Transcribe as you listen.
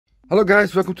Hello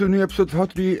guys, welcome to a new episode of How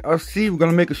to Do RC. We're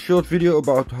gonna make a short video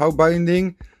about how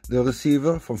binding the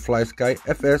receiver from Flysky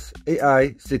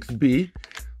Fs-i6b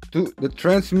to the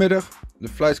transmitter, the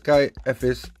Flysky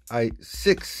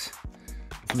FS-i6.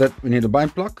 For that we need a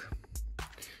bind plug.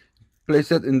 Place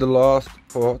that in the last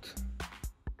port.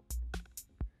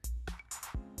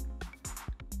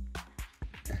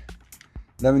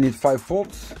 Then we need 5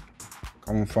 volts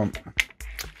coming from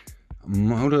a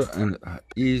motor and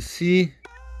EC.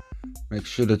 Make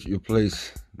sure that you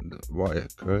place the wire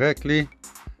correctly.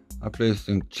 I placed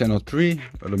in channel 3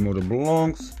 where the motor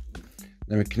belongs.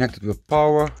 Then we connect it with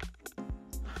power.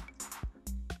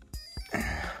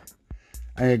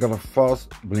 And you got a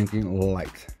fast blinking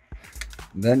light.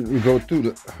 Then we go to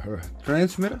the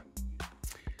transmitter.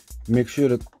 Make sure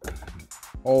that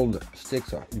all the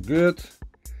sticks are good.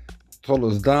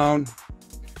 Throttle is down.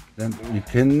 Then we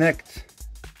connect.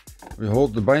 We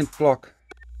hold the bind plug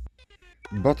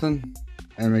button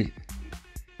and we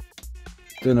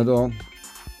turn it on,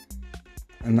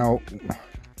 and now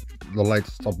the light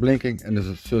stops blinking and there's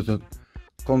a certain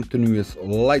continuous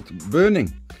light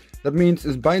burning. That means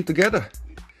it's bind together.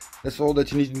 That's all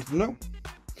that you need to know.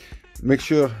 Make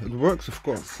sure it works, of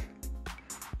course.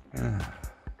 And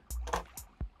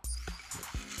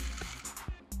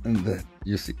that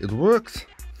you see it works.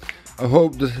 I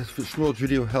hope this short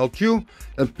video helped you,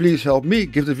 and please help me,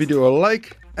 give the video a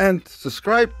like and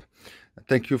subscribe.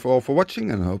 Thank you all for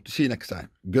watching, and I hope to see you next time.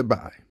 Goodbye.